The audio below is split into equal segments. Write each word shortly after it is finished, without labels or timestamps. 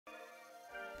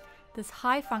This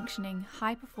high-functioning,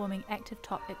 high-performing active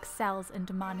top excels in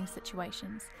demanding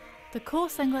situations. The CORE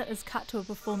Singlet is cut to a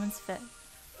performance fit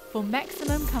for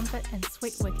maximum comfort and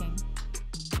sweat-wicking.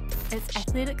 It's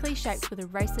athletically shaped with a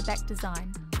racer back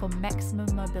design for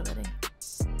maximum mobility.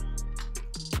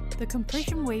 The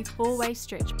compression weave 4-way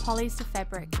stretch polyester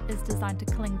fabric is designed to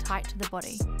cling tight to the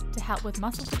body to help with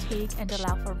muscle fatigue and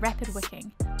allow for rapid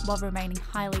wicking while remaining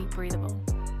highly breathable.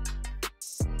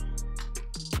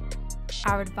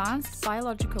 Our advanced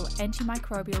biological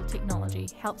antimicrobial technology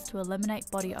helps to eliminate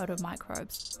body odor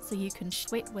microbes so you can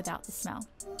sweat without the smell.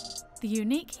 The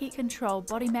unique heat control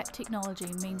body map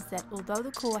technology means that although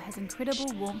the core has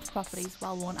incredible warmth properties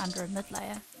while worn under a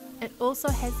mid-layer, it also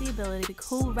has the ability to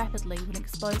cool rapidly when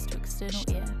exposed to external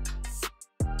air.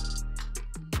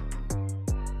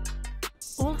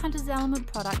 All Hunter's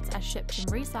Element products are shipped in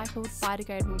recycled,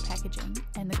 biodegradable packaging,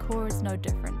 and the core is no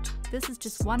different. This is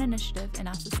just one initiative in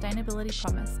our sustainability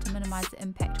promise to minimise the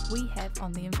impact we have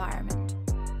on the environment.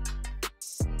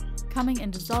 Coming in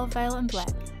Dissolve Veil and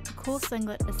Black, the CORE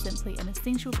Singlet is simply an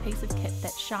essential piece of kit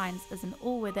that shines as an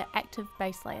all-weather active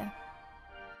base layer.